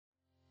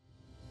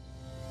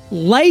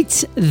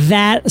Light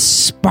that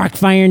spark,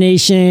 Fire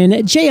Nation.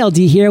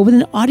 JLD here with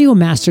an audio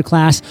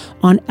masterclass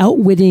on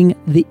outwitting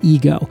the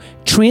ego,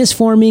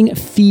 transforming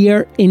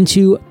fear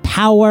into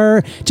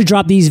power. To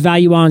drop these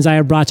value bombs, I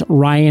have brought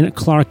Ryan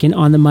Clarkin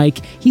on the mic.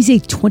 He's a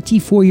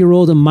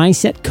 24-year-old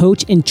mindset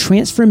coach and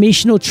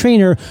transformational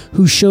trainer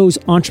who shows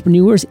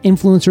entrepreneurs,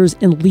 influencers,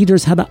 and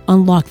leaders how to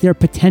unlock their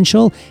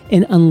potential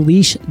and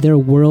unleash their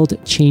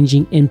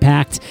world-changing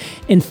impact.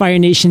 In Fire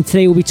Nation,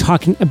 today we'll be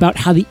talking about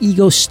how the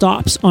ego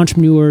stops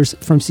entrepreneurs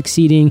from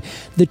succeeding,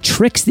 the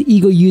tricks the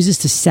ego uses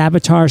to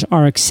sabotage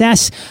our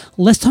success.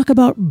 Let's talk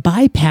about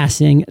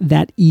bypassing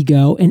that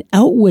ego and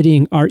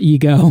outwitting our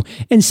ego,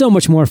 and so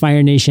much more,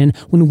 Fire Nation,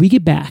 when we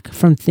get back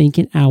from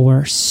thanking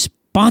our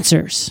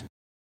sponsors.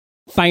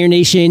 Fire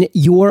Nation,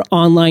 your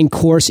online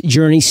course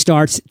journey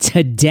starts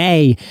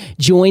today.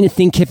 Join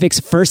Thinkific's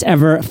first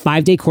ever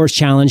 5-day course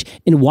challenge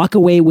and walk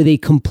away with a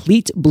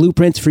complete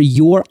blueprint for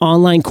your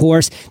online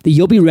course that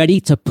you'll be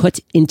ready to put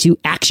into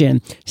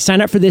action.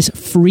 Sign up for this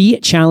free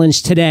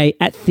challenge today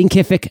at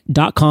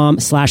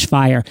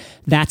thinkific.com/fire.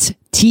 That's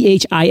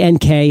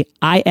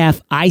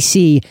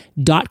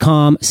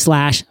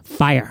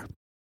THINKIFIC.com/fire.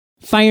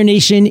 Fire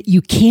Nation, you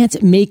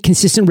can't make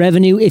consistent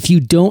revenue if you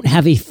don't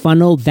have a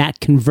funnel that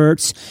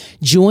converts.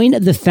 Join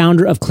the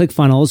founder of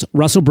ClickFunnels,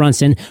 Russell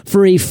Brunson,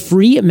 for a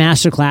free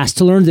masterclass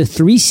to learn the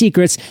 3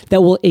 secrets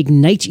that will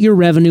ignite your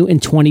revenue in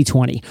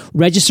 2020.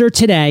 Register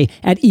today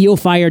at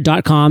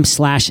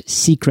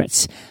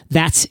eofire.com/secrets.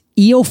 That's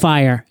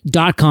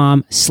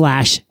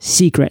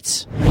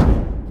eofire.com/secrets.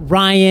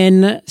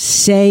 Ryan,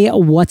 say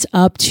what's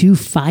up to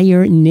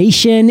Fire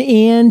Nation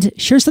and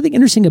share something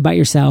interesting about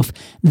yourself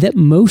that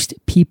most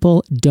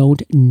people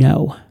don't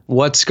know.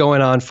 What's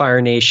going on, Fire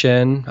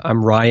Nation?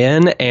 I'm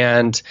Ryan,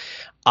 and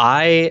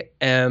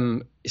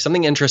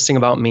something interesting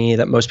about me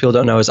that most people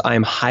don't know is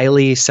I'm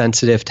highly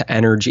sensitive to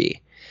energy.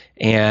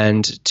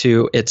 And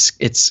it's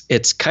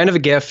kind of a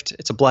gift.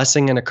 It's a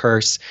blessing and a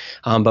curse,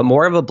 but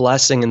more of a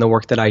blessing in the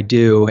work that I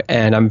do.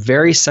 And I'm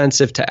very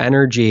sensitive to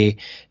energy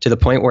to the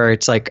point where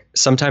it's like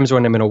sometimes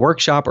when I'm in a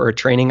workshop or a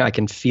training, I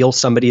can feel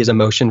somebody's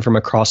emotion from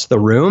across the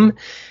room.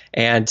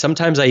 And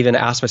sometimes I even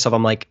ask myself,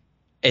 I'm like,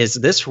 is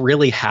this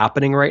really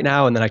happening right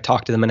now? And then I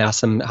talk to them and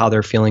ask them how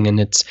they're feeling, and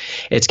it's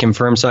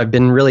confirmed. So I've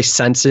been really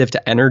sensitive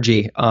to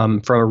energy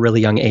from a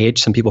really young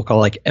age. Some people call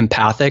it like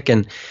empathic,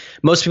 and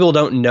most people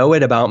don't know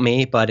it about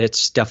me, but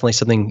it's definitely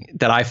something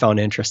that I found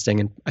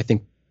interesting, and I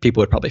think people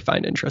would probably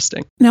find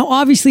interesting. Now,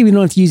 obviously, we don't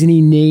have to use any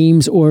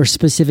names or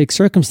specific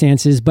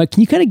circumstances, but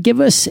can you kind of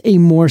give us a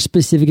more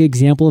specific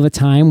example of a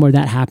time where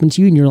that happened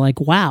to you and you're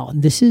like, wow,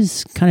 this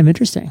is kind of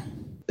interesting?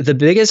 The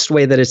biggest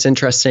way that it's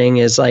interesting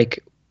is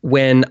like,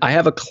 when I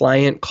have a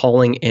client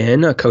calling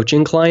in, a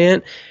coaching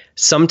client,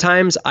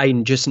 sometimes I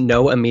just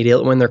know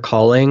immediately when they're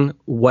calling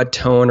what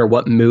tone or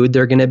what mood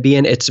they're going to be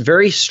in. It's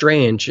very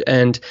strange.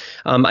 And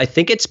I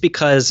think it's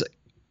because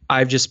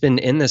I've just been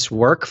in this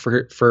work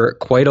for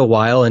quite a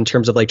while in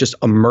terms of like just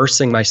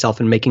immersing myself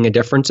and making a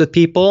difference with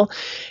people.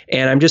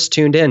 And I'm just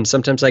tuned in.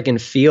 Sometimes I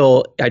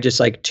just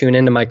like tune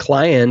into my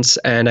clients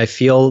and I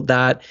feel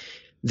that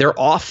they're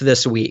off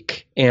this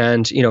week.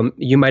 And,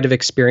 you might have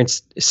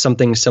experienced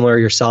something similar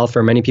yourself,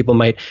 or many people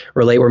might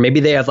relate, where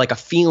maybe they have like a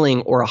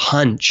feeling or a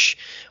hunch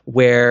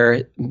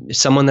where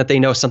someone that they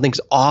know,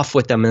 something's off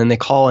with them, and then they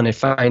call and they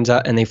found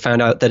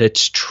out that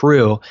it's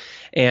true.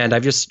 And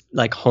I've just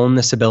like honed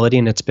this ability,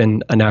 and it's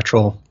been a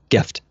natural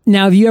gift.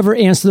 Now, have you ever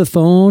answered the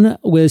phone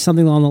with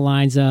something along the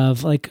lines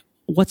of like,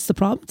 what's the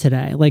problem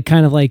today? Like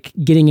kind of like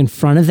getting in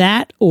front of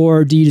that,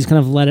 or do you just kind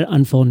of let it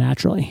unfold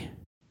naturally?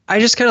 I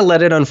just kind of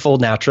let it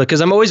unfold naturally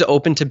because I'm always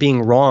open to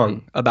being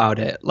wrong about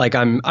it. Like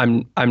I'm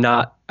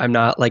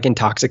not like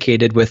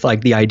intoxicated with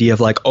like the idea of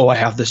like, oh, I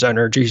have this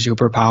energy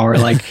superpower.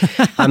 Like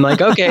I'm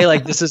like, okay,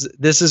 like this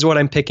is what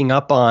I'm picking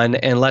up on,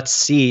 and let's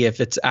see if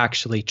it's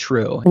actually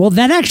true. Well,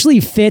 that actually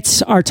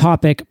fits our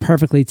topic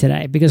perfectly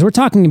today because we're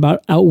talking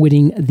about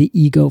outwitting the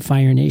ego,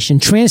 Fire Nation,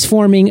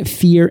 transforming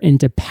fear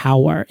into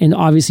power. And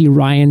obviously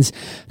Ryan's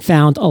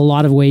found a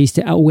lot of ways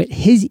to outwit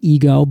his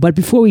ego. But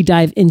before we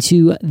dive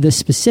into the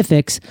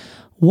specifics,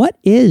 what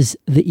is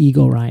the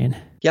ego, Ryan?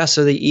 Yeah,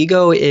 so the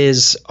ego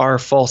is our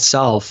false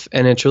self,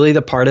 and it's really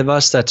the part of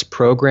us that's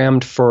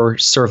programmed for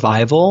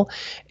survival.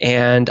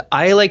 And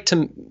I like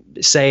to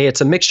say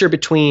it's a mixture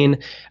between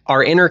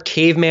our inner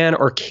caveman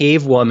or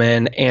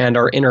cavewoman and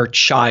our inner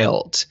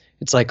child.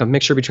 It's like a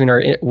mixture between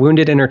our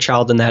wounded inner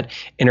child and that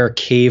inner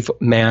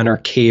caveman or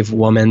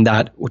cavewoman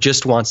that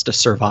just wants to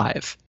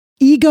survive.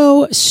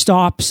 Ego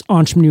stops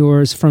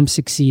entrepreneurs from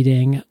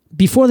succeeding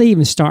before they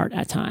even start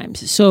at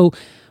times. So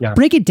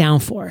break it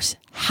down for us.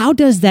 How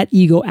does that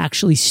ego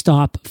actually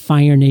stop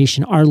Fire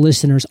Nation, our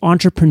listeners,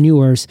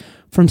 entrepreneurs,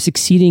 from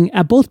succeeding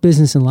at both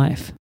business and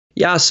life?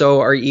 Yeah,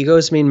 so our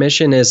ego's main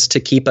mission is to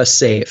keep us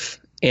safe.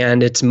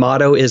 And its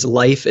motto is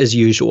life as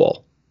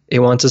usual. It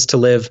wants us to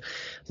live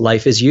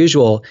life as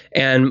usual.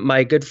 And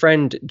my good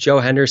friend, Joe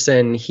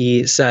Henderson,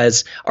 he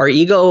says, our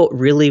ego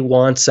really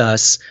wants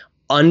us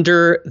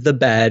under the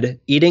bed,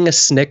 eating a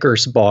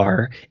Snickers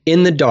bar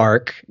in the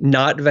dark,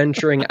 not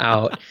venturing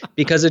out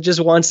because it just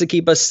wants to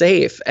keep us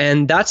safe.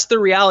 And that's the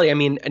reality. I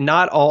mean,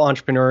 not all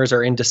entrepreneurs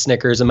are into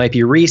Snickers. It might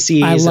be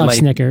Reese's. I love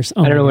Snickers.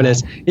 I don't know what it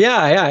is.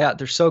 Yeah.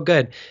 They're so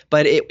good.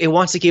 But it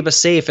wants to keep us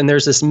safe. And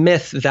there's this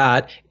myth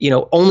that,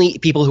 only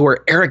people who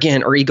are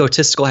arrogant or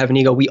egotistical have an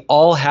ego. We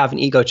all have an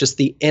ego. It's just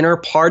the inner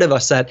part of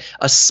us that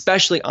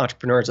especially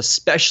entrepreneurs,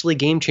 especially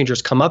game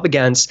changers come up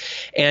against.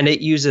 And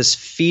it uses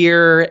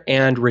fear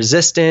and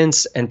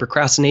resistance and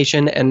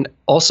procrastination and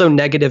also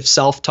negative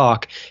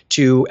self-talk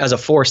as a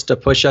force to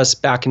push us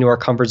back into our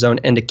comfort zone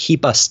and to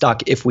keep us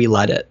stuck if we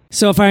let it.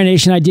 So Fire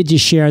Nation, I did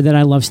just share that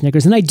I love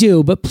Snickers, and I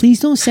do, but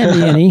please don't send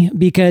me any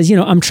because,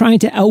 I'm trying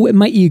to outwit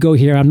my ego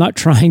here. I'm not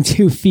trying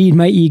to feed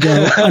my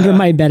ego under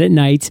my bed at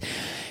night.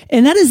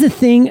 And that is the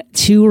thing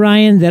too,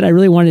 Ryan, that I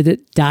really wanted to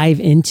dive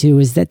into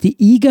is that the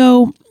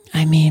ego,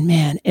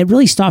 it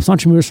really stops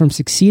entrepreneurs from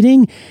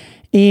succeeding.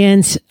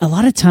 And a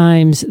lot of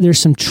times there's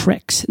some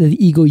tricks that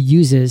the ego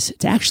uses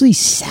to actually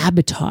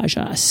sabotage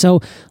us.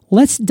 So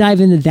let's dive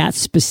into that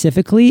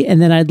specifically.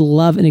 And then I'd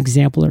love an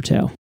example or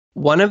two.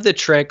 One of the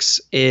tricks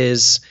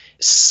is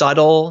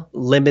subtle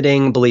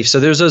limiting beliefs. So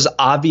there's those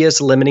obvious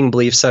limiting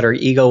beliefs that our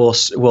ego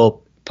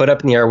will put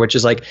up in the air, which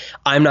is like,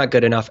 I'm not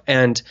good enough.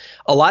 And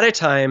a lot of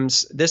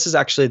times this is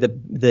actually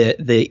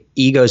the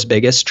ego's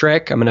biggest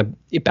trick. I'm going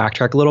to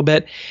backtrack a little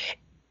bit.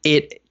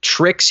 It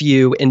tricks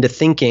you into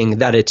thinking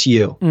that it's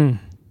you.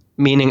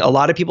 Meaning a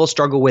lot of people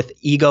struggle with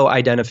ego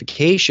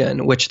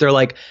identification, which they're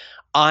like,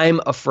 I'm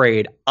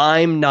afraid,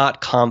 I'm not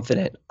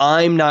confident,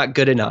 I'm not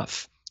good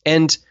enough.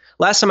 And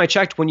last time I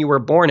checked, when you were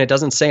born, it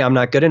doesn't say I'm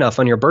not good enough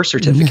on your birth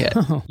certificate.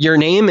 No. Your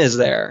name is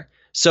there.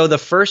 So the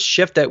first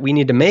shift that we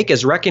need to make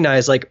is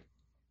recognize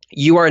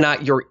you are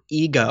not your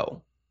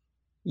ego.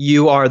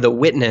 You are the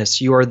witness,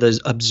 you are the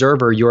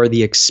observer, you are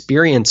the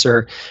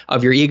experiencer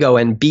of your ego,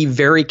 and be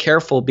very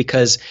careful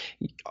because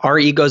our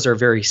egos are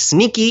very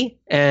sneaky.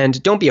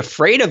 And don't be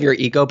afraid of your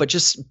ego, but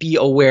just be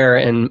aware.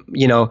 And,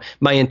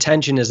 my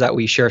intention is that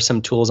we share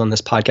some tools on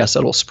this podcast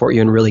that will support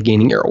you in really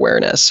gaining your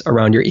awareness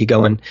around your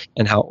ego and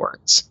how it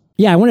works.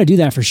 Yeah, I want to do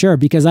that for sure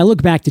because I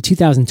look back to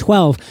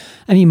 2012.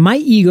 My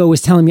ego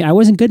was telling me I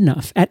wasn't good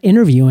enough at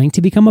interviewing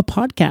to become a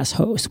podcast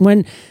host.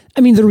 When,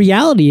 the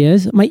reality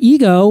is my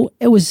ego,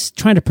 it was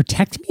trying to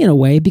protect me in a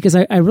way because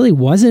I really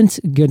wasn't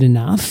good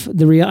enough.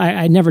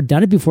 I'd never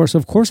done it before, so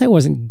of course I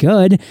wasn't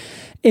good.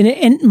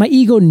 And my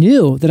ego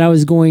knew that I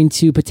was going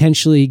to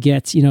potentially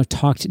get,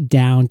 talked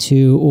down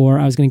to, or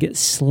I was going to get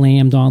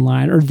slammed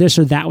online, or this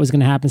or that was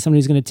going to happen. Somebody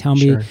was going to tell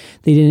me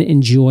they didn't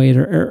enjoy it,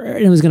 or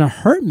it was going to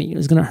hurt me. It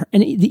was going to hurt.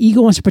 And the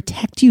ego wants to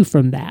protect you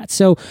from that.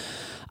 So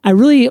I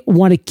really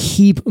want to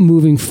keep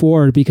moving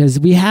forward because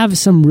we have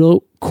some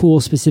real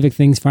cool specific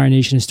things Fire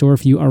Nation in store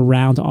for you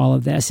around all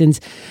of this. And,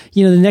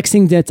 the next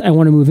thing that I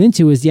want to move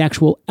into is the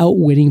actual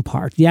outwitting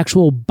part, the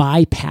actual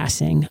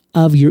bypassing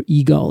of your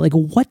ego.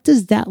 What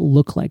does that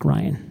look like,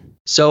 Ryan?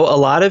 So a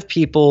lot of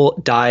people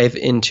dive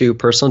into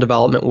personal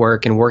development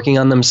work and working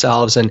on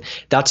themselves, and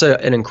that's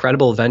an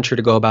incredible venture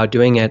to go about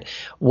doing it.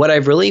 What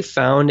I've really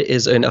found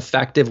is an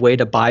effective way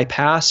to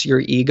bypass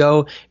your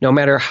ego. No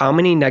matter how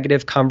many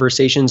negative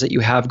conversations that you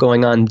have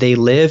going on, they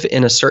live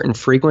in a certain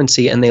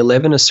frequency and they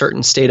live in a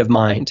certain state of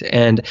mind.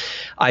 And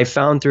I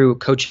found through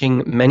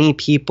coaching many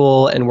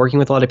people and working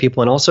with a lot of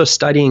people and also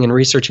studying and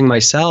researching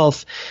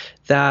myself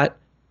that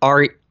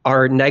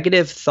our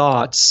negative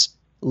thoughts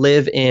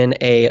live in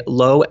a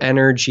low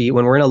energy,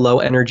 when we're in a low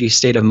energy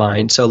state of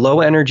mind. So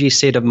low energy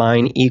state of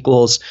mind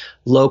equals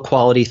low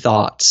quality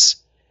thoughts.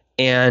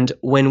 And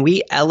when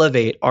we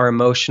elevate our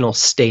emotional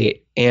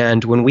state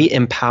and when we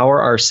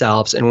empower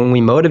ourselves and when we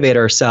motivate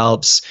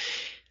ourselves,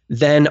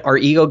 then our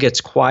ego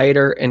gets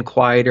quieter and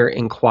quieter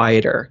and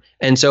quieter.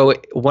 And so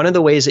one of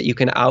the ways that you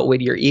can outwit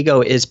your ego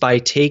is by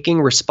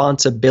taking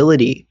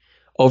responsibility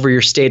over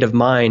your state of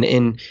mind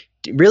and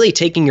really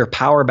taking your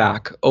power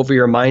back over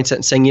your mindset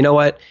and saying, you know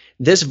what?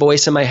 This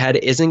voice in my head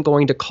isn't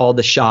going to call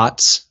the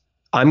shots.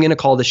 I'm going to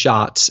call the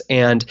shots,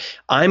 and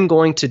I'm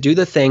going to do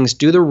the things,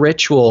 do the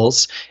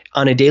rituals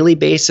on a daily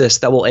basis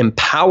that will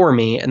empower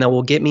me and that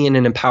will get me in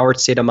an empowered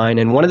state of mind.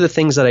 And one of the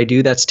things that I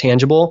do that's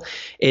tangible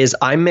is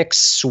I mix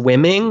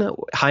swimming,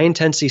 high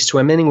intensity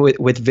swimming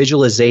with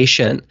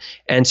visualization.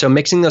 And so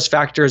mixing those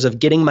factors of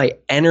getting my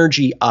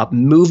energy up,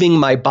 moving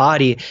my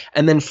body,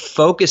 and then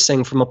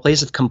focusing from a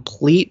place of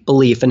complete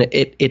belief. And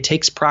it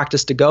takes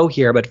practice to go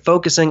here, but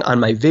focusing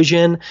on my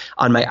vision,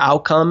 on my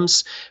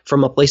outcomes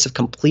from a place of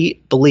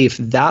complete belief,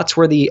 that's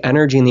where the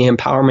energy and the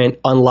empowerment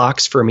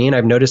unlocks for me. And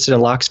I've noticed it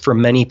unlocks for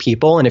many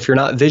people. And if you're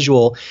not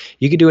visual,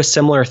 you could do a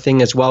similar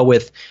thing as well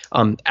with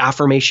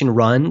affirmation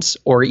runs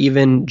or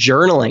even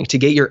journaling to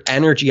get your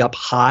energy up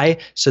high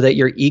so that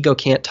your ego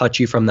can't touch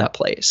you from that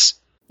place.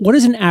 What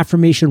does an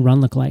affirmation run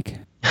look like?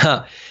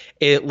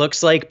 It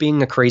looks like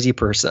being a crazy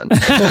person.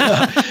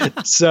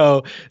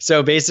 So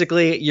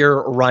basically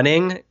you're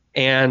running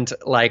and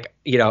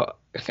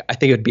I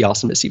think it would be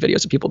awesome to see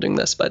videos of people doing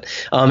this, but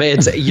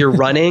it's you're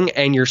running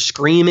and you're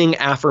screaming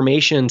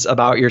affirmations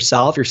about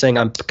yourself. You're saying,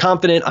 I'm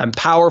confident, I'm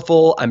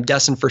powerful, I'm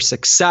destined for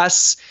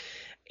success.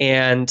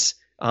 And,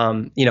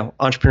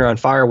 Entrepreneur on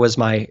Fire was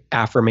my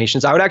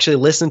affirmations. I would actually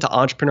listen to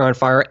Entrepreneur on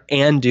Fire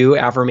and do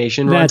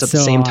affirmation runs at the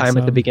same time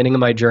at the beginning of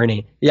my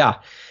journey. Yeah.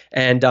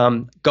 And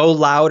go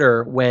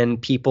louder when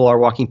people are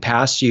walking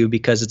past you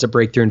because it's a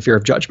breakthrough in fear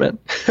of judgment.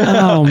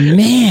 Oh,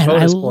 man.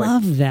 I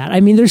love that.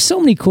 I mean, there's so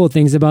many cool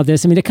things about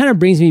this. I mean, it kind of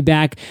brings me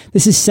back.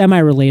 This is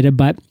semi-related,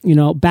 but,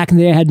 back in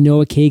the day, I had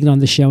Noah Kagan on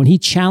the show, and he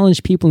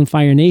challenged people in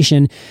Fire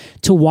Nation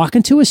to walk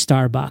into a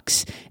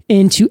Starbucks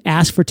and to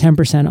ask for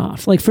 10%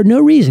 off, like for no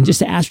reason, just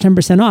to ask for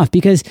 10% off,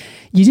 because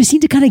you just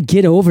need to kind of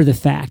get over the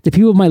fact that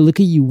people might look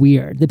at you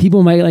weird, that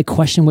people might like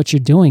question what you're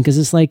doing. Cause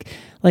it's like,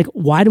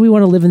 why do we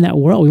want to live in that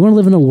world? We want to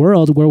live in a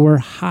world where we're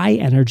high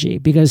energy,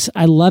 because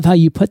I love how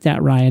you put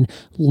that, Ryan.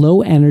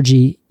 Low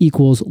energy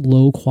equals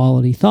low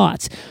quality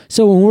thoughts.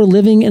 So when we're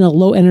living in a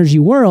low energy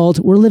world,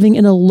 we're living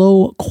in a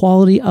low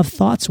quality of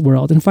thoughts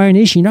world. In Fire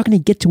Nation, you're not going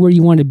to get to where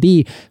you want to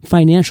be,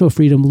 financial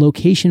freedom,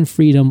 location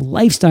freedom,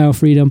 lifestyle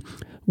freedom,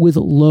 with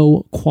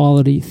low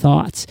quality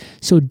thoughts.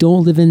 So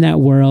don't live in that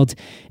world.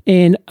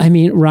 And I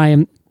mean,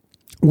 Ryan,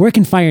 where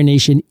can Fire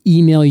Nation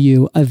email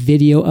you a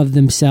video of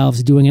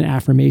themselves doing an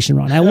affirmation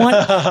run? I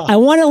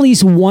want at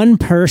least one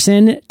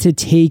person to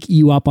take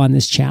you up on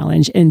this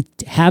challenge and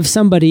have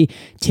somebody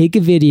take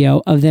a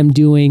video of them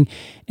doing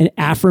an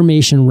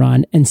affirmation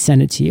run and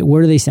send it to you.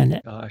 Where do they send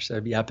it? Gosh,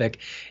 that'd be epic.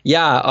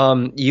 Yeah,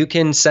 you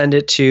can send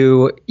it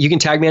to, you can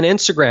tag me on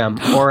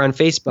Instagram or on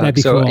Facebook. That'd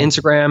be so cool.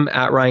 Instagram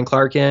at Ryan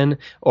Clarkin,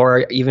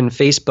 or even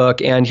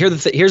Facebook. And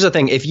here's the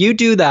thing. If you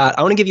do that,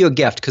 I want to give you a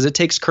gift because it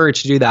takes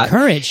courage to do that.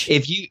 Courage.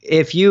 If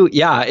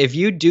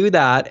you do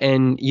that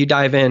and you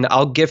dive in,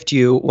 I'll gift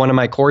you one of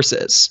my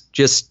courses.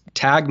 Just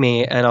tag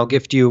me and I'll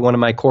gift you one of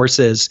my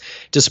courses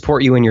to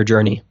support you in your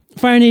journey.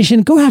 Fire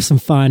Nation, go have some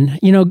fun.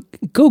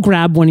 Go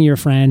grab one of your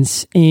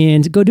friends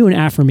and go do an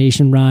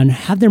affirmation run.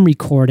 Have them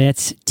record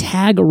it.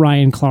 Tag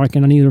Ryan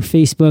Clarkin on either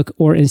Facebook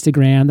or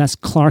Instagram. That's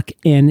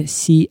Clarkin,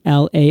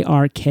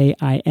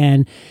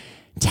 Clarkin.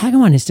 Tag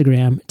him on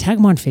Instagram. Tag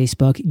him on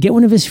Facebook. Get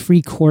one of his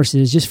free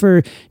courses just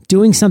for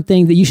doing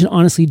something that you should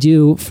honestly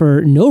do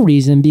for no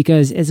reason,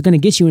 because it's going to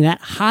get you in that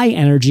high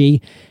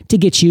energy to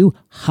get you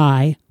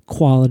high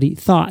quality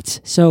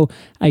thoughts. So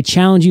I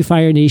challenge you,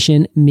 Fire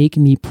Nation, make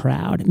me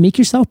proud. Make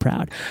yourself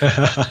proud.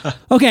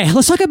 Okay,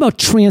 let's talk about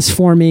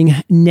transforming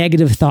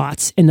negative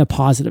thoughts into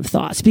positive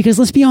thoughts, because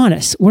let's be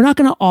honest, we're not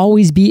going to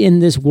always be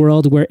in this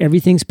world where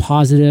everything's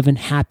positive and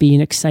happy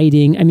and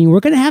exciting. I mean, we're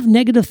going to have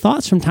negative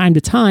thoughts from time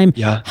to time.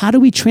 Yeah. How do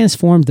we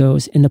transform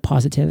those into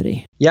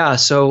positivity? Yeah.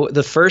 So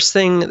the first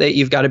thing that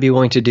you've got to be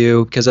willing to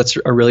do, because that's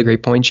a really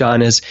great point,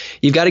 John, is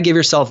you've got to give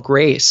yourself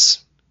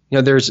grace.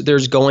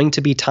 There's going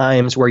to be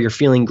times where you're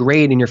feeling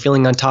great and you're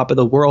feeling on top of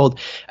the world.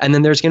 And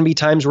then there's going to be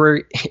times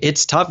where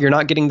it's tough. You're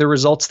not getting the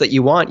results that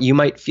you want. You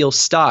might feel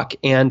stuck.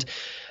 And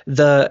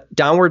the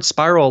downward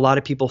spiral a lot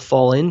of people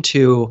fall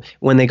into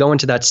when they go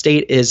into that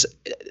state is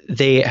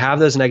they have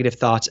those negative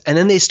thoughts and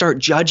then they start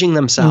judging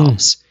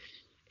themselves.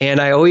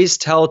 And I always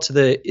tell to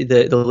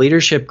the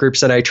leadership groups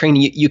that I train,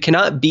 you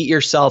cannot beat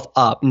yourself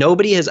up.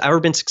 Nobody has ever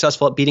been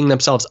successful at beating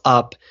themselves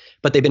up,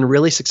 but they've been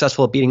really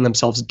successful at beating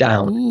themselves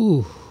down.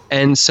 Ooh.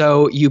 And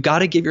so you got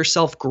to give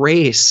yourself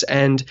grace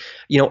and,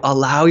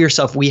 allow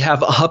yourself. We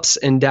have ups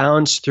and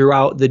downs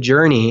throughout the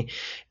journey,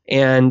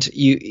 and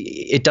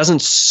it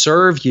doesn't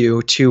serve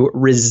you to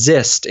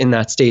resist in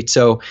that state.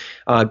 So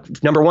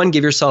number one,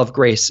 give yourself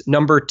grace.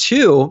 Number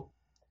two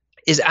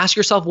is ask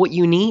yourself what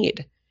you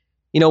need.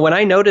 When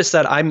I notice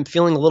that I'm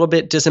feeling a little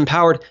bit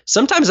disempowered,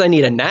 sometimes I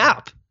need a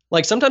nap.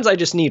 Like sometimes I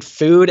just need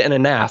food and a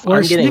nap. Or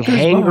I'm getting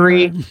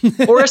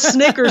hangry or a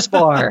Snickers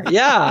bar.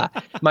 Yeah.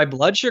 My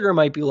blood sugar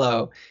might be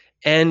low.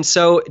 And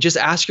so just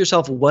ask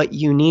yourself what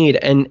you need.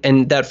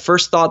 And that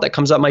first thought that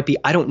comes up might be,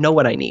 I don't know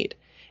what I need.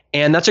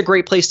 And that's a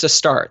great place to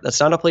start.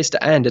 That's not a place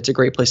to end. It's a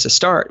great place to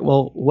start.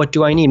 Well, what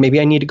do I need? Maybe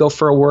I need to go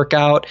for a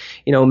workout.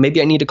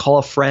 Maybe I need to call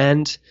a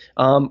friend,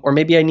 or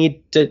maybe I need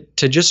to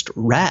just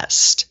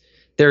rest.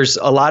 There's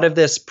a lot of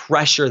this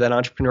pressure that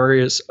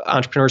entrepreneurs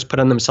put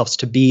on themselves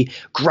to be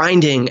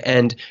grinding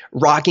and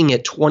rocking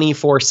it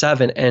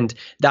 24/7. And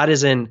that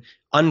is an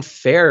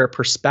unfair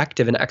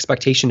perspective and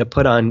expectation to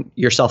put on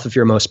yourself if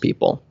you're most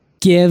people.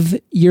 Give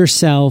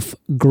yourself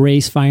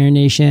grace, Fire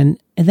Nation,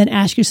 and then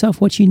ask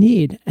yourself what you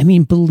need. I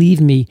mean,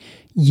 believe me,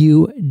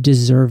 you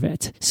deserve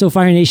it. So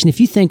Fire Nation, if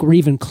you think we're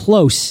even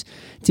close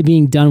to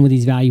being done with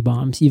these value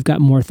bombs, you've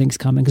got more things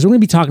coming, because we're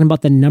going to be talking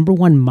about the number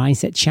one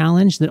mindset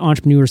challenge that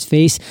entrepreneurs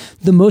face,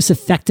 the most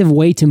effective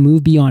way to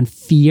move beyond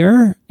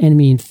fear. And I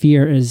mean,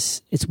 fear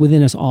it's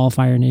within us all,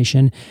 Fire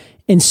Nation,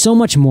 and so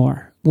much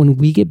more when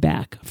we get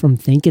back from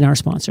thanking our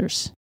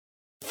sponsors.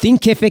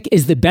 Thinkific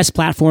is the best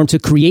platform to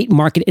create,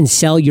 market, and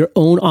sell your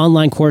own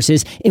online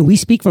courses, and we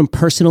speak from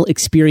personal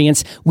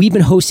experience. We've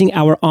been hosting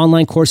our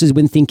online courses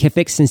with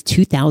Thinkific since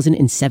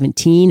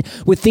 2017.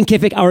 With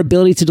Thinkific, our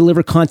ability to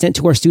deliver content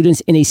to our students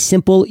in a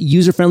simple,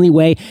 user-friendly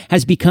way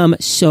has become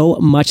so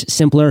much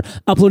simpler.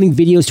 Uploading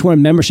videos to our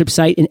membership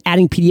site and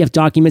adding PDF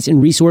documents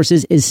and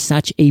resources is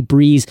such a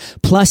breeze.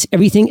 Plus,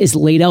 everything is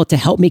laid out to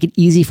help make it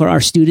easy for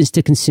our students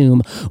to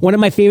consume. One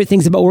of my favorite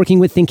things about working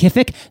with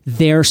Thinkific,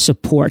 their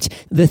support.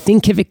 The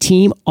Thinkific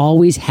team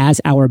always has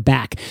our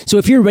back. So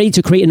if you're ready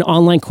to create an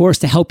online course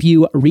to help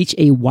you reach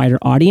a wider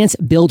audience,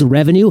 build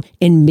revenue,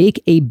 and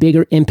make a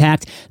bigger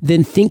impact,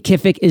 then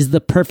Thinkific is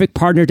the perfect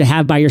partner to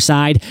have by your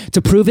side.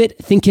 To prove it,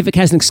 Thinkific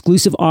has an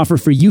exclusive offer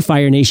for you,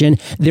 Fire Nation,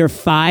 their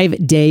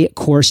 5-day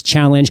course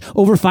challenge.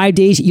 Over 5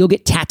 days, you'll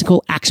get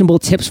tactical, actionable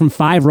tips from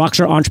 5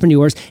 rockstar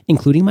entrepreneurs,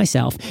 including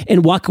myself,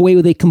 and walk away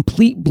with a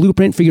complete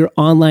blueprint for your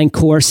online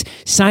course.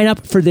 Sign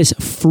up for this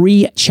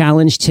free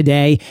challenge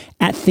today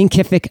at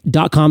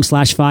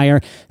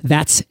thinkific.com/fire.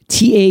 That's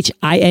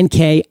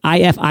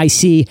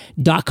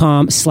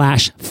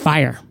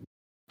thinkific.com/fire.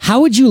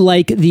 How would you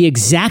like the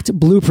exact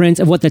blueprint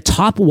of what the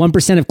top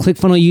 1% of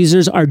ClickFunnels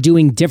users are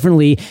doing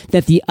differently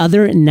that the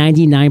other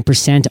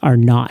 99% are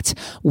not?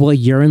 Well,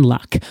 you're in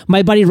luck.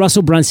 My buddy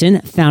Russell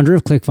Brunson, founder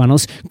of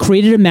ClickFunnels,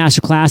 created a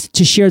masterclass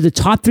to share the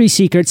top 3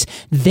 secrets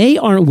they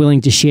aren't willing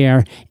to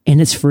share,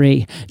 and it's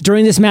free.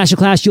 During this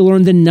masterclass, you'll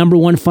learn the number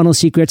 1 funnel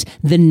secrets,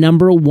 the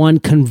number 1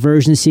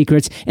 conversion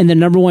secrets, and the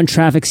number 1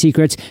 traffic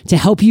secrets to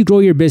help you grow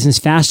your business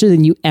faster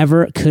than you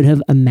ever could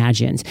have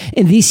imagined.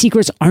 And these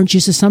secrets aren't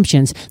just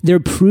assumptions. They're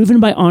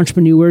proven by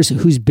entrepreneurs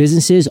whose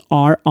businesses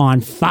are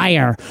on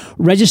fire.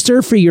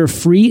 Register for your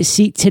free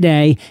seat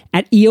today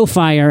at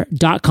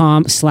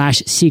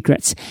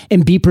eofire.com/secrets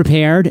and be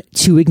prepared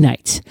to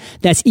ignite.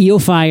 That's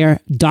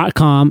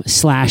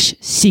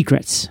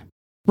eofire.com/secrets.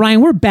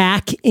 Ryan, we're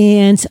back,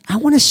 and I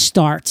want to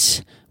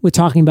start with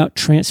talking about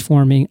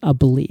transforming a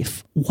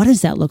belief. What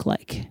does that look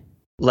like?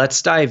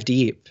 Let's dive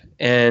deep.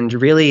 And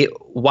really,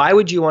 why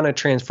would you want to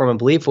transform a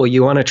belief? Well,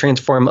 you want to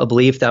transform a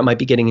belief that might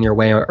be getting in your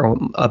way or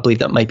a belief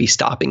that might be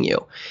stopping you.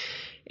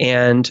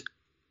 And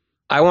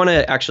I want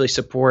to actually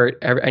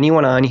support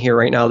anyone on here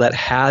right now that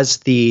has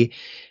a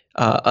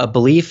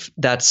belief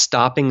that's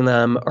stopping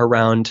them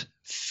around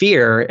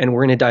fear. And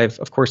we're going to dive,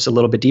 of course, a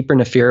little bit deeper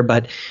into fear.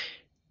 But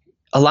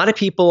a lot of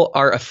people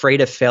are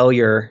afraid of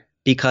failure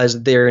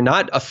because they're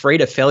not afraid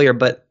of failure,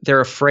 but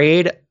they're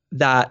afraid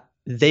that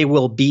they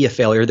will be a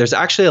failure. There's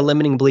actually a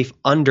limiting belief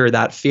under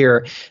that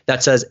fear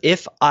that says,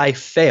 if I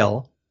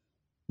fail,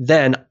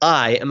 then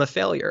I am a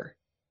failure.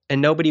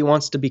 And nobody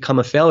wants to become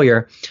a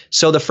failure.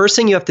 So the first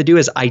thing you have to do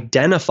is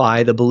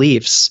identify the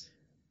beliefs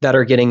that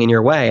are getting in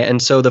your way.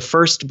 And so the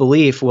first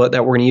belief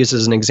that we're going to use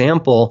as an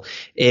example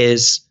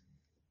is,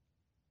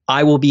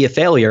 I will be a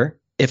failure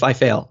if I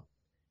fail.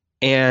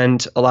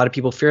 And a lot of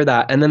people fear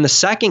that. And then the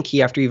second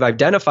key, after you've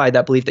identified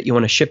that belief that you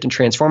want to shift and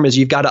transform, is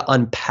you've got to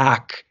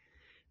unpack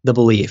the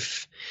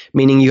belief,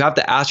 meaning you have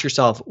to ask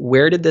yourself,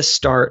 where did this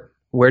start?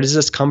 Where does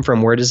this come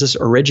from? Where does this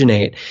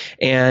originate?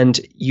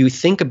 And you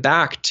think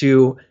back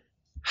to,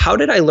 how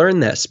did I learn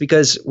this?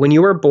 Because when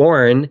you were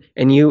born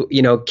and you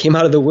came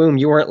out of the womb,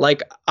 you weren't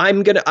like,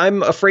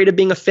 I'm afraid of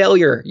being a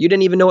failure. You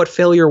didn't even know what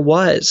failure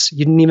was.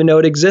 You didn't even know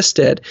it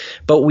existed.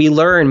 But we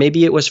learn,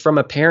 maybe it was from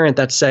a parent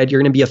that said, you're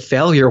going to be a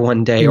failure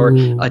one day, or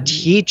a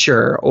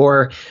teacher,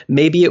 or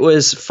maybe it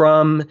was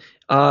from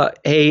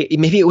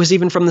maybe it was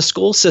even from the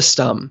school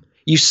system.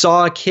 You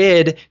saw a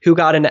kid who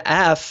got an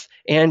F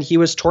and he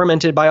was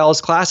tormented by all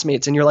his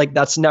classmates, and you're like,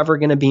 that's never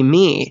going to be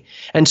me.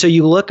 And so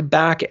you look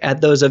back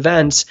at those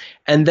events,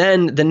 and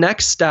then the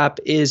next step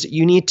is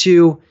you need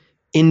to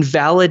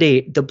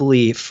invalidate the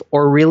belief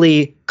or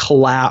really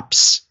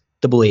collapse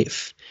the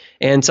belief.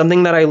 And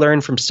something that I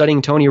learned from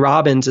studying Tony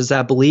Robbins is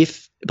that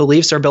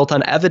beliefs are built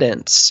on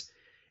evidence.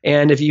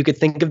 And if you could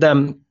think of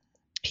them,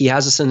 he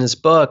has this in his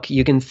book,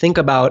 you can think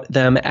about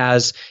them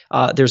as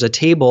there's a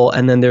table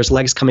and then there's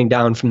legs coming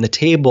down from the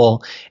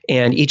table,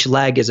 and each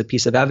leg is a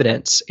piece of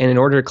evidence. And in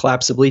order to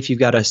collapse the belief, you've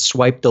got to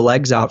swipe the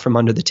legs out from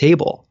under the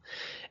table.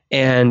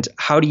 And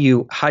how do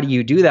you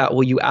do that?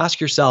 Well, you ask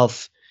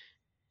yourself,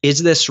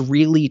 is this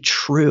really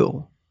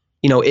true?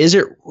 Is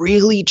it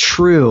really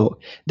true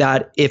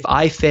that if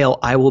I fail,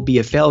 I will be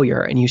a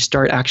failure? And you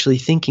start actually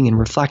thinking and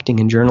reflecting,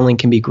 and journaling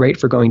can be great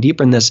for going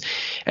deeper in this.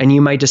 And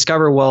you might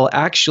discover, well,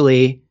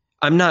 actually,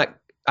 I'm not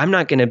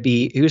going to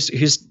be who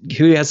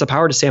has the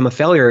power to say I'm a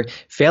failure.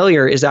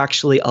 Failure is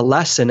actually a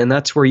lesson, and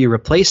that's where you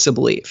replace the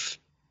belief.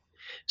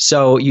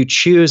 So you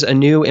choose a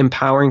new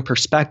empowering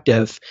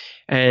perspective,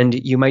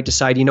 and you might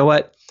decide, you know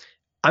what?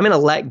 I'm going to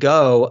let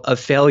go of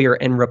failure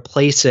and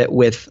replace it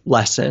with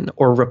lesson,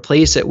 or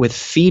replace it with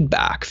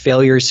feedback.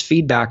 Failure is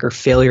feedback, or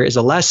failure is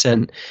a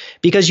lesson,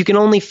 because you can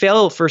only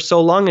fail for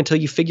so long until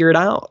you figure it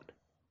out.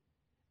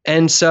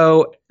 And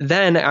so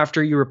then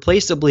after you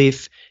replace the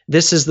belief,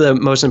 this is the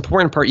most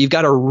important part. You've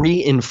got to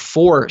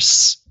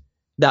reinforce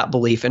that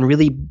belief and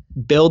really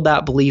build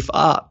that belief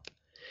up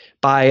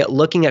by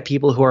looking at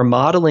people who are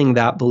modeling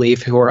that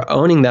belief, who are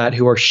owning that,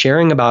 who are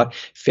sharing about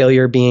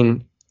failure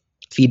being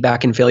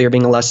feedback and failure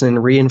being a lesson,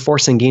 and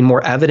reinforce and gain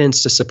more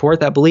evidence to support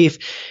that belief.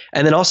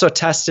 And then also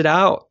test it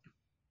out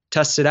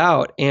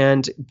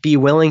and be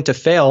willing to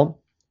fail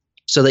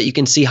so that you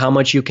can see how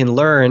much you can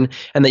learn,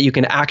 and that you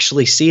can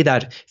actually see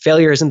that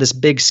failure isn't this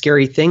big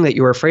scary thing that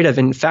you were afraid of.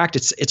 In fact,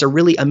 it's a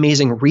really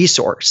amazing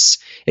resource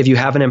if you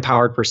have an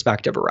empowered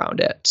perspective around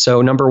it.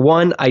 So number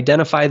 1,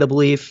 identify the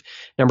belief.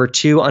 Number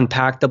 2,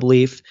 unpack the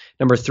belief.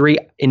 Number 3,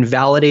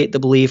 invalidate the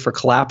belief or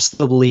collapse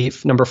the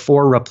belief. Number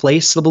 4,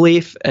 replace the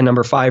belief. And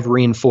number 5,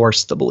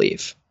 reinforce the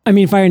belief. I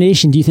mean, Fire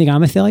Nation, do you think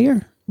I'm a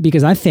failure?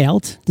 Because I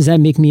failed. Does that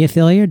make me a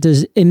failure?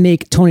 Does it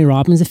make Tony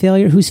Robbins a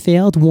failure? Who's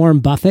failed? Warren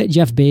Buffett,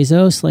 Jeff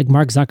Bezos, like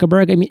Mark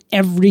Zuckerberg. I mean,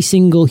 every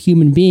single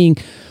human being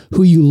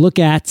who you look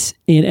at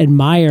and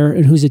admire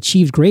and who's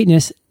achieved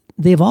greatness,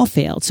 they've all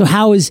failed. So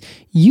how is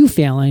you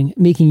failing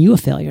making you a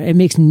failure? It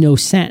makes no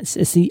sense.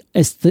 It's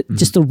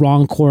just the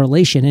wrong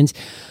correlation. And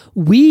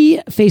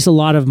we face a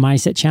lot of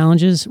mindset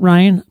challenges,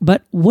 Ryan,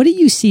 but what do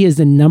you see as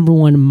the number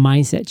one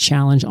mindset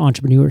challenge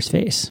entrepreneurs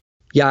face?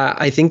 Yeah,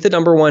 I think the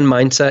number one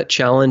mindset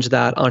challenge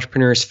that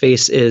entrepreneurs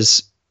face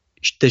is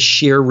the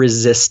sheer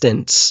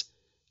resistance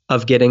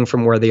of getting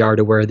from where they are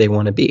to where they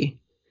want to be.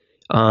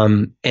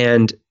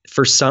 And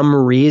for some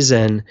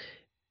reason,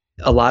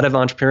 a lot of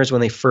entrepreneurs,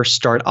 when they first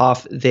start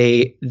off,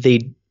 they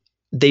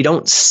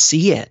don't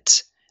see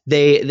it.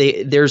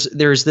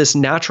 There's this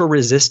natural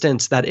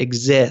resistance that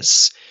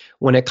exists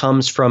when it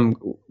comes from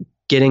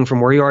getting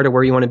from where you are to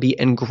where you want to be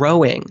and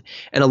growing.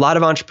 And a lot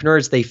of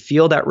entrepreneurs, they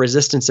feel that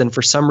resistance, and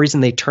for some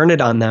reason they turn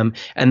it on them,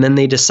 and then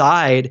they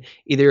decide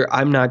either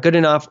I'm not good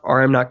enough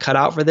or I'm not cut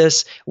out for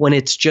this, when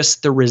it's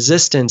just the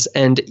resistance.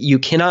 And you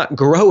cannot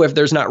grow if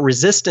there's not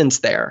resistance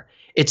there.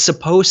 It's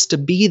supposed to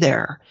be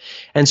there.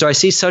 And so I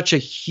see such a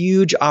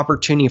huge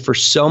opportunity for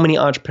so many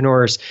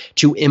entrepreneurs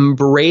to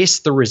embrace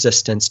the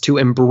resistance, to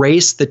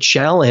embrace the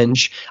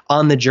challenge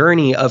on the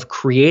journey of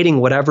creating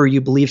whatever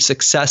you believe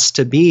success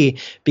to be,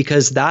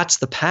 because that's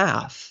the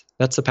path.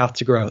 That's the path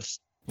to growth.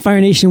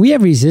 Fire Nation, we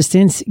have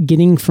resistance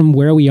getting from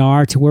where we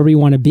are to where we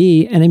want to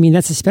be. And I mean,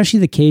 that's especially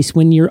the case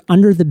when you're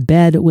under the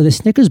bed with a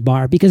Snickers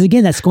bar, because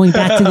again, that's going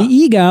back to the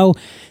ego.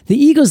 The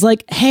ego's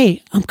like,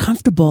 hey, I'm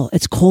comfortable.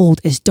 It's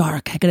cold. It's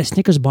dark. I got a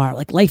Snickers bar.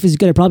 Like, life is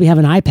good. I probably have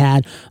an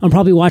iPad. I'm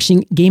probably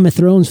watching Game of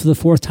Thrones for the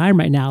 4th time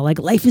right now. Like,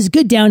 life is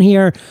good down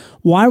here.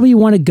 Why do we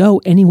want to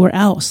go anywhere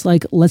else?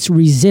 Like, let's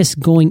resist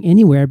going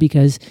anywhere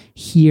because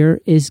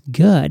here is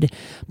good.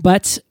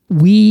 But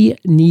we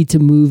need to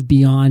move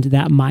beyond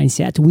that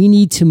mindset. We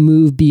need to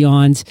move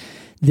beyond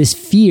this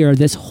fear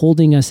that's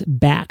holding us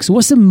back. So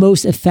what's the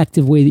most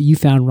effective way that you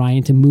found,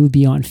 Ryan, to move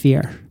beyond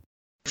fear?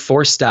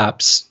 4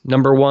 steps.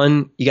 Number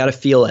 1, you got to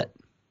feel it.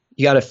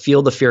 You got to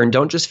feel the fear, and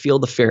don't just feel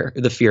the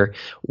fear.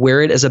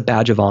 Wear it as a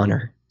badge of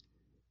honor,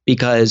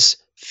 because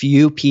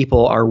few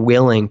people are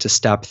willing to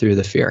step through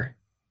the fear,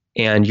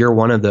 and you're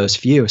one of those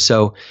few.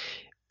 So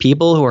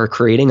people who are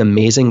creating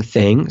amazing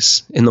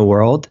things in the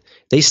world,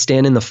 they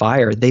stand in the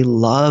fire. They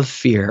love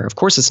fear. Of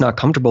course, it's not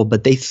comfortable,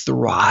 but they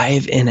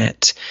thrive in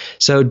it.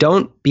 So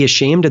don't be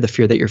ashamed of the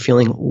fear that you're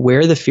feeling.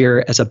 Wear the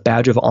fear as a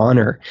badge of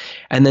honor.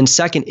 And then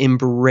second,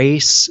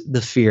 embrace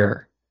the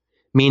fear,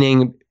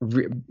 meaning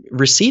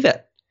receive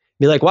it.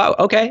 Be like, wow,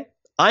 okay,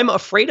 I'm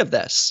afraid of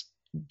this.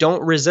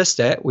 Don't resist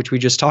it, which we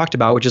just talked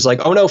about, which is like,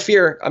 oh no,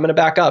 fear, I'm going to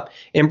back up.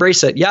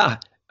 Embrace it. Yeah,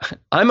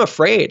 I'm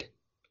afraid.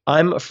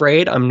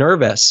 I'm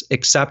nervous.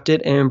 Accept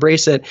it and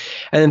embrace it.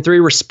 And then 3,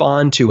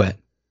 respond to it.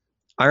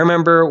 I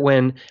remember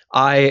when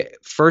I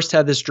first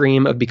had this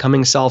dream of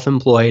becoming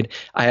self-employed,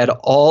 I had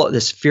all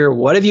this fear.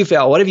 What if you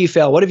fail? What if you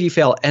fail? What if you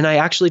fail? And I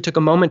actually took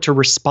a moment to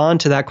respond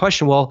to that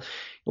question. Well,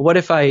 what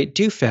if I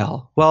do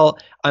fail? Well,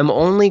 I'm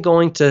only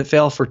going to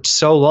fail for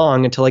so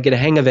long until I get a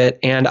hang of it.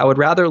 And I would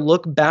rather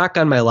look back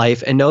on my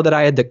life and know that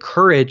I had the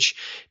courage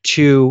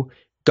to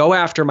go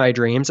after my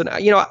dreams. And, I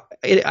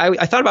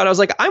thought about it. I was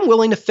like, I'm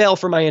willing to fail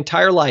for my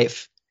entire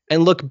life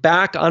and look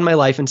back on my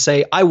life and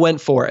say, I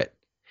went for it,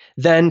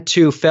 than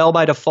to fail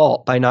by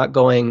default by not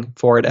going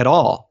for it at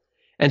all.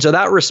 And so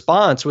that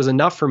response was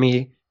enough for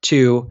me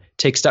to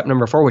take step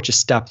number 4, which is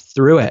step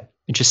through it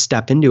and just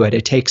step into it.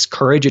 It takes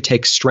courage. It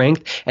takes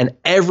strength. And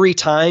every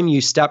time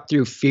you step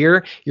through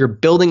fear, you're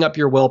building up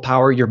your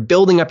willpower. You're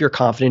building up your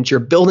confidence. You're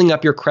building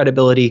up your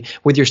credibility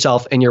with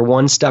yourself, and you're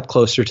one step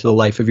closer to the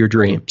life of your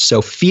dream.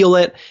 So feel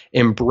it,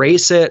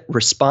 embrace it,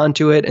 respond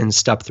to it, and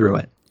step through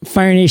it.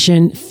 Fire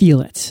Nation,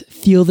 feel it.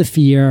 Feel the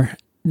fear.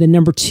 The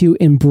number 2,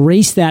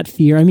 embrace that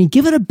fear. I mean,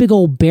 give it a big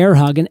old bear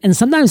hug. And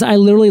sometimes I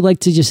literally like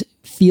to just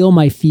feel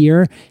my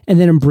fear and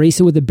then embrace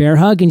it with a bear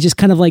hug and just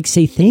kind of like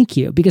say thank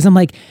you, because I'm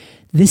like,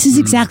 this is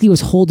exactly what's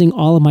holding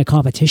all of my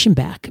competition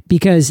back,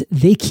 because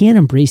they can't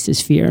embrace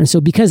this fear. And so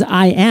because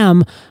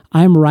I'm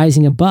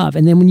rising above.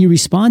 And then when you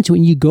respond to it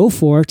and you go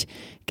for it,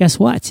 guess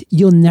what?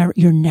 You're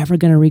never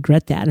going to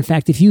regret that. In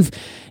fact, if you've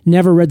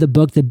never read the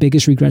book, The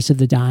Biggest Regrets of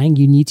the Dying,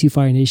 you need to,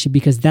 Fire Nation,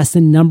 because that's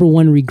the number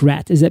one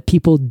regret, is that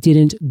people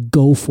didn't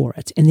go for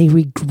it and they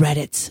regret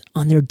it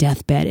on their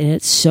deathbed. And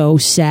it's so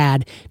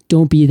sad.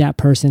 Don't be that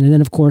person. And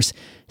then, of course,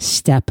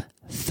 step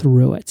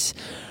through it.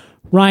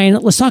 Ryan,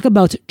 let's talk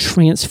about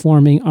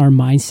transforming our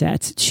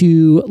mindset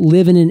to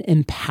live in an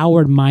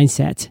empowered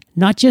mindset,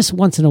 not just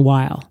once in a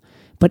while,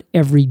 but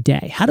every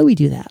day. How do we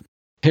do that?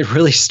 It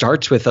really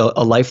starts with a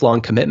lifelong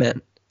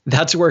commitment.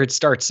 That's where it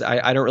starts.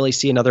 I don't really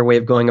see another way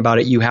of going about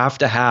it. You have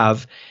to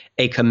have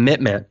a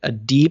commitment, a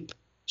deep,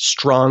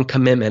 strong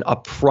commitment, a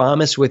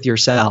promise with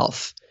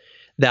yourself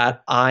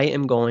that I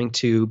am going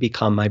to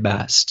become my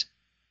best.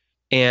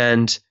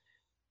 And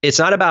it's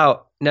not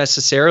about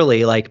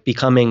necessarily like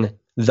becoming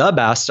the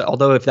best,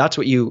 although if that's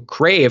what you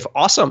crave,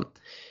 awesome.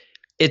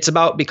 It's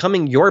about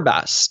becoming your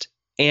best.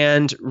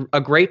 And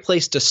a great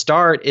place to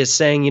start is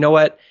saying, you know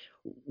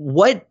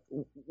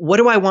what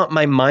do I want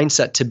my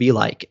mindset to be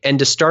like? And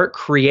to start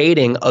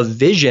creating a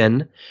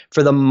vision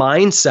for the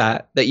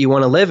mindset that you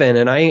want to live in.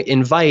 And I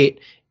invite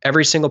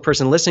every single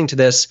person listening to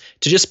this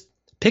to just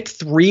pick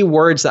 3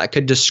 words that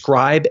could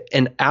describe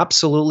an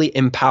absolutely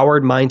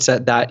empowered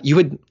mindset that you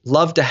would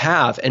love to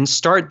have, and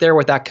start there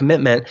with that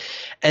commitment,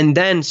 and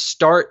then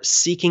start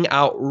seeking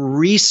out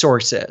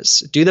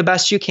resources. Do the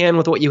best you can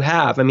with what you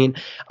have. I mean,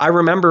 I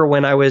remember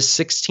when I was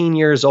 16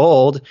 years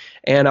old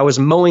and I was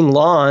mowing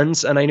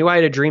lawns, and I knew I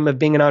had a dream of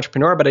being an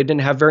entrepreneur, but I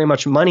didn't have very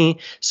much money.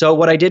 So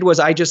what I did was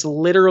I just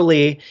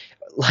literally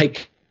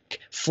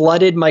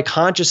flooded my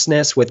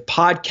consciousness with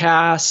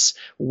podcasts,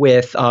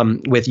 with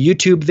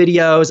YouTube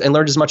videos, and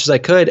learned as much as I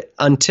could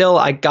until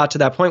I got to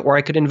that point where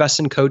I could invest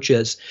in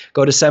coaches,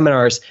 go to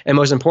seminars, and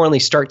most importantly,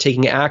 start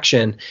taking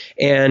action.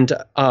 And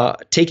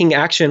taking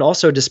action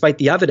also despite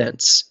the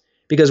evidence.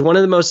 Because one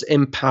of the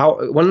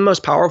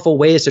most powerful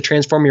ways to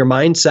transform your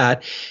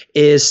mindset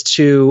is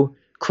to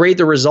create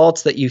the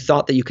results that you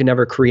thought that you could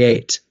never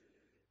create.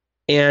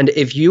 And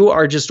if you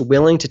are just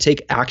willing to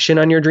take action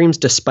on your dreams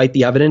despite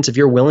the evidence, if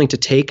you're willing to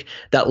take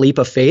that leap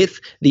of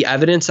faith, the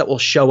evidence that will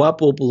show up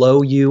will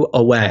blow you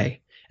away.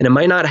 And it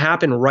might not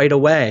happen right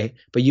away,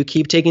 but you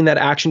keep taking that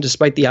action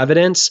despite the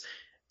evidence,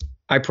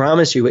 I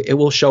promise you it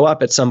will show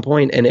up at some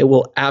point and it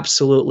will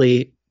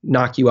absolutely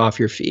knock you off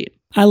your feet.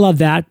 I love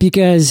that,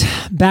 because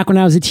back when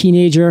I was a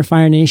teenager,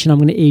 Fire Nation, I'm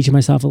going to age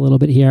myself a little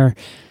bit here,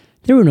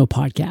 there were no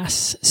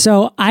podcasts.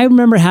 So I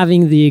remember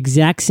having the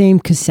exact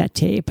same cassette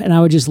tape, and I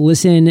would just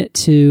listen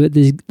to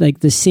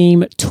the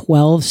same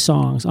 12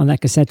 songs on that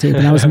cassette tape,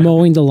 and I was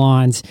mowing the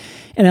lawns.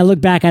 And I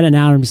look back at it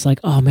now and I'm just like,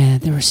 oh man,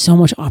 there was so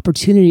much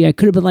opportunity. I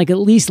could have been at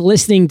least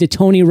listening to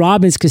Tony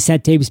Robbins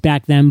cassette tapes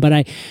back then, but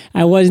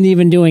I wasn't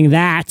even doing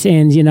that.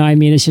 And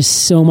it's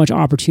just so much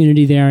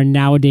opportunity there. And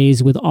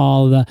nowadays with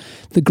all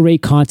the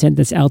great content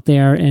that's out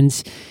there,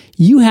 and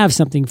you have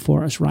something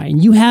for us,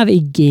 Ryan. You have a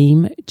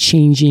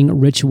game-changing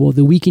ritual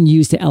that we can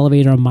use to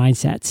elevate our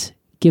mindsets.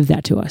 Give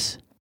that to us.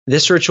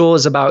 This ritual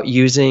is about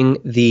using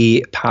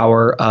the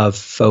power of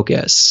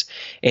focus.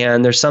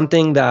 And there's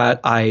something that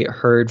I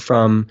heard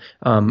from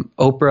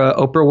Oprah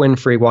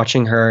Winfrey,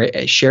 watching her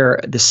share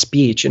this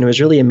speech, and it was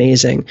really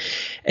amazing.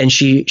 And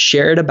she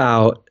shared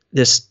about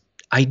this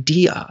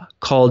idea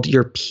called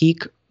your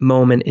peak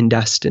moment in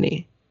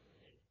destiny.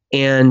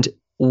 And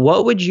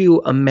what would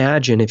you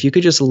imagine if you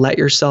could just let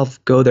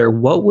yourself go there?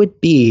 What would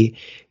be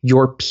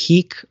your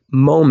peak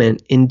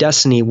moment in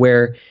destiny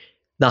where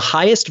the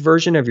highest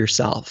version of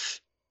yourself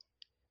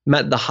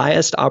met the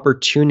highest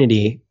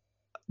opportunity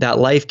that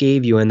life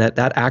gave you, and that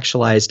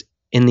actualized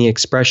in the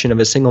expression of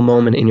a single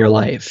moment in your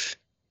life?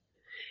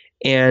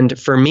 And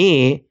for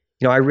me,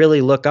 I really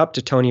look up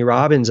to Tony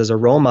Robbins as a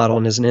role model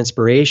and as an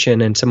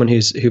inspiration, and someone who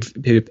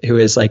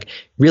has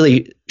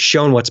really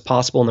shown what's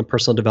possible in the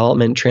personal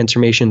development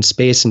transformation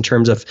space in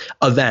terms of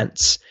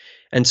events.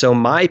 And so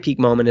my peak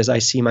moment is I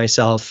see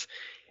myself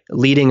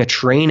leading a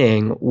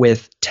training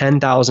with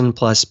 10,000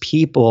 plus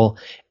people,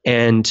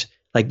 and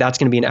that's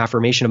going to be an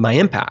affirmation of my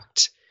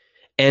impact.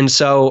 And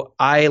so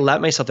I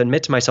let myself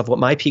admit to myself what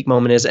my peak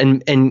moment is,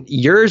 and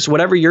yours,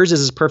 whatever yours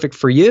is perfect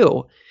for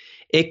you.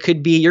 It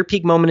could be your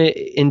peak moment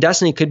in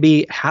destiny could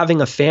be having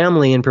a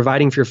family and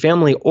providing for your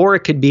family, or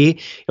it could be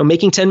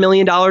making $10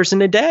 million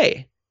in a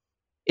day.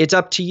 It's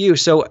up to you.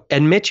 So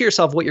admit to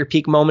yourself what your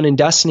peak moment in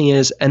destiny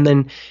is, and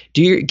then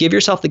give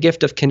yourself the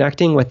gift of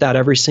connecting with that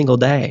every single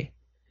day.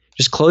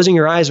 Just closing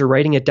your eyes or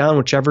writing it down,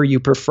 whichever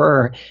you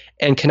prefer,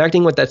 and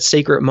connecting with that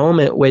sacred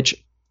moment, which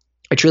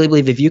I truly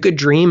believe if you could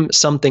dream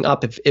something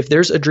up, if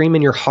there's a dream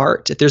in your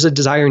heart, if there's a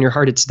desire in your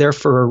heart, it's there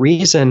for a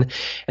reason.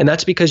 And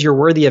that's because you're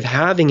worthy of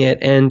having it.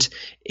 And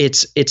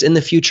it's in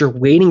the future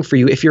waiting for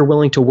you if you're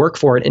willing to work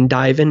for it and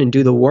dive in and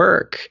do the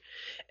work.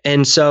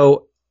 And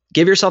so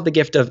give yourself the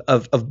gift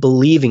of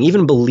believing,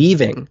 even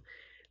believing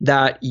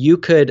that you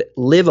could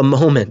live a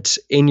moment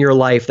in your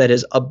life that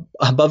is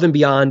above and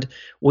beyond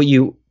what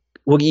you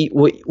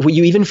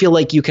even feel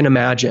like you can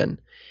imagine.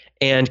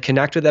 And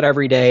connect with that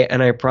every day.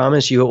 And I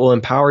promise you, it will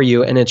empower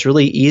you. And it's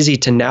really easy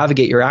to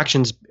navigate your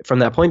actions from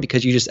that point,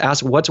 because you just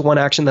ask, what's one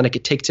action that I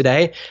could take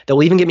today that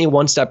will even get me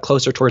one step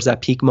closer towards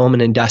that peak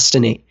moment in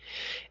destiny?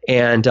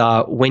 And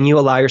when you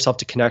allow yourself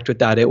to connect with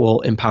that, it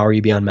will empower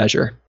you beyond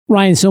measure.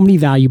 Ryan, so many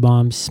value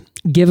bombs.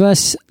 Give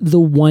us the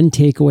one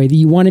takeaway that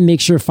you want to make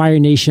sure Fire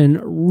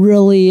Nation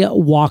really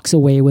walks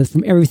away with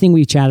from everything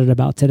we chatted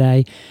about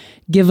today.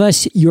 Give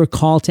us your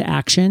call to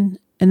action,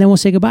 and then we'll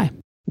say goodbye.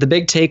 The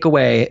big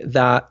takeaway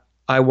that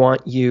I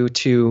want you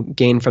to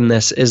gain from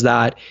this is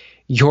that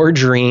your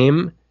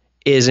dream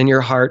is in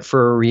your heart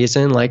for a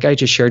reason. Like I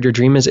just shared, your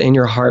dream is in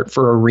your heart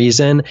for a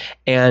reason,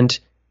 and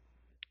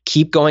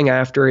keep going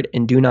after it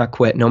and do not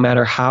quit. No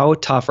matter how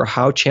tough or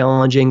how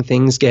challenging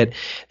things get,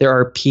 there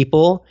are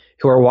people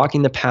who are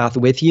walking the path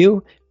with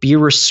you. Be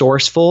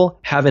resourceful,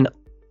 have an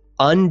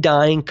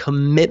undying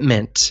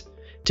commitment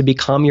to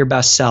become your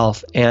best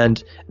self.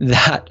 And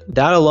that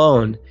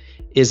alone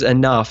is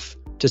enough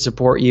to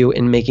support you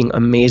in making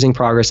amazing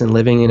progress and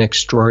living an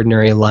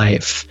extraordinary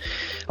life.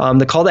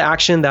 The call to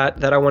action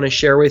that I want to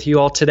share with you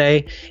all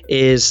today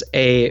is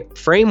a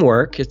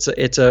framework. It's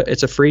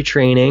a free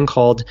training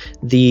called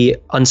the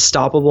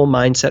Unstoppable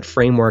Mindset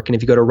Framework. And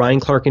if you go to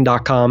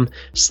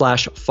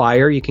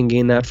ryanclarkin.com/fire, you can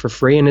gain that for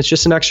free. And it's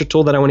just an extra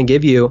tool that I want to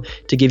give you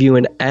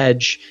an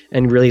edge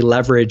and really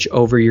leverage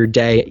over your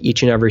day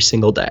each and every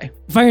single day.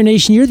 Fire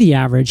Nation, you're the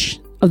average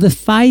of the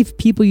 5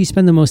 people you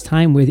spend the most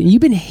time with, and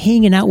you've been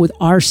hanging out with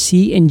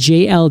RC and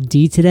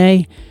JLD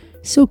today,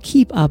 so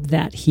keep up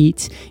that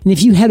heat. And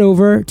if you head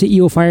over to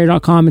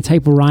eofire.com and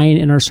type Ryan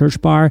in our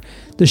search bar,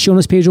 the show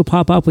notes page will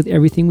pop up with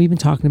everything we've been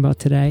talking about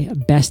today.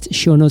 Best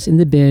show notes in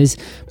the biz.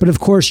 But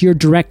of course, your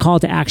direct call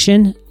to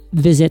action,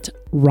 visit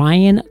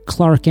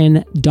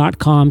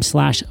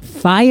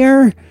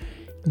ryanclarkin.com/fire.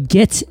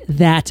 Get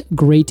that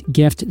great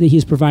gift that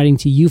he's providing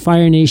to you,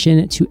 Fire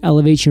Nation, to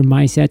elevate your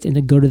mindset and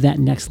to go to that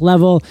next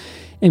level.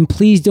 And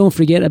please don't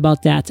forget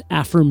about that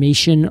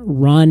affirmation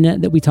run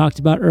that we talked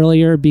about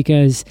earlier,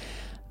 because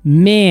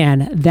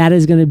man, that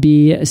is going to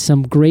be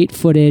some great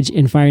footage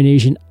in Fire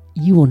Nation.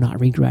 You will not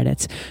regret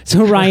it.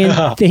 So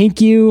Ryan, thank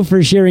you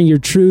for sharing your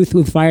truth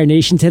with Fire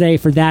Nation today.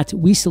 For that,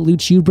 we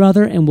salute you,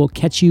 brother, and we'll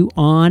catch you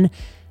on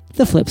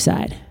the flip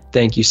side.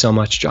 Thank you so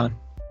much, John.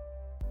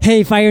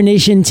 Hey, Fire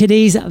Nation,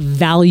 today's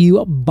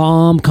value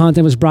bomb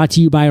content was brought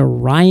to you by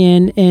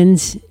Ryan. And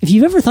if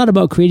you've ever thought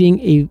about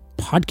creating a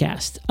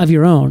podcast of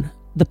your own,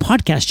 the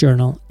podcast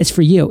journal is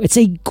for you. It's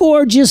a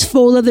gorgeous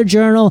full leather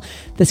journal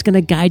that's going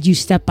to guide you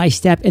step by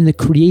step in the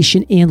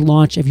creation and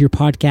launch of your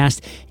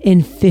podcast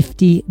in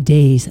 50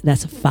 days.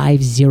 That's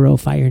 50,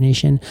 Fire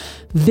Nation.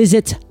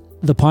 Visit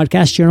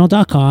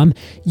thepodcastjournal.com.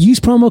 Use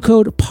promo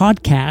code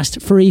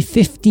podcast for a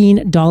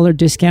 $15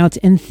 discount.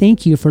 And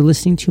thank you for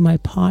listening to my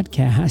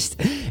podcast.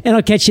 And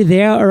I'll catch you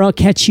there, or I'll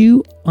catch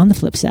you on the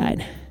flip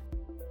side.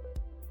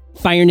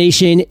 Fire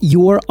Nation,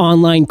 your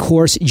online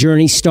course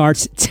journey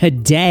starts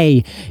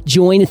today.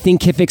 Join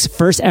Thinkific's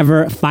first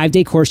ever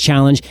 5-day course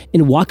challenge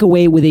and walk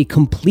away with a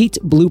complete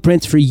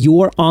blueprint for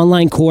your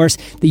online course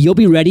that you'll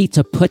be ready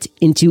to put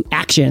into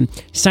action.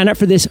 Sign up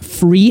for this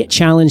free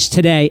challenge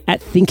today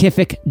at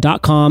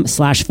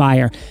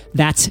thinkific.com/fire.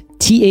 That's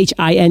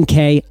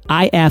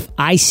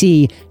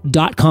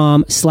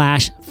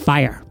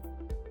THINKIFIC.com/fire.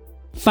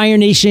 Fire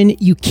Nation,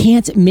 you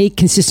can't make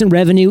consistent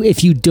revenue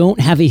if you don't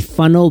have a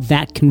funnel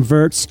that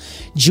converts.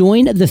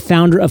 Join the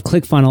founder of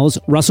ClickFunnels,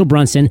 Russell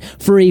Brunson,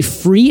 for a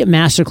free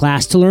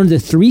masterclass to learn the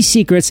 3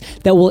 secrets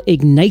that will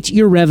ignite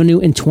your revenue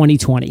in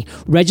 2020.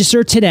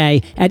 Register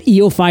today at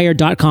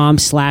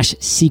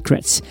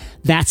eofire.com/secrets.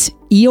 That's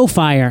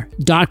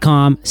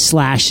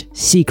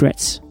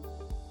eofire.com/secrets.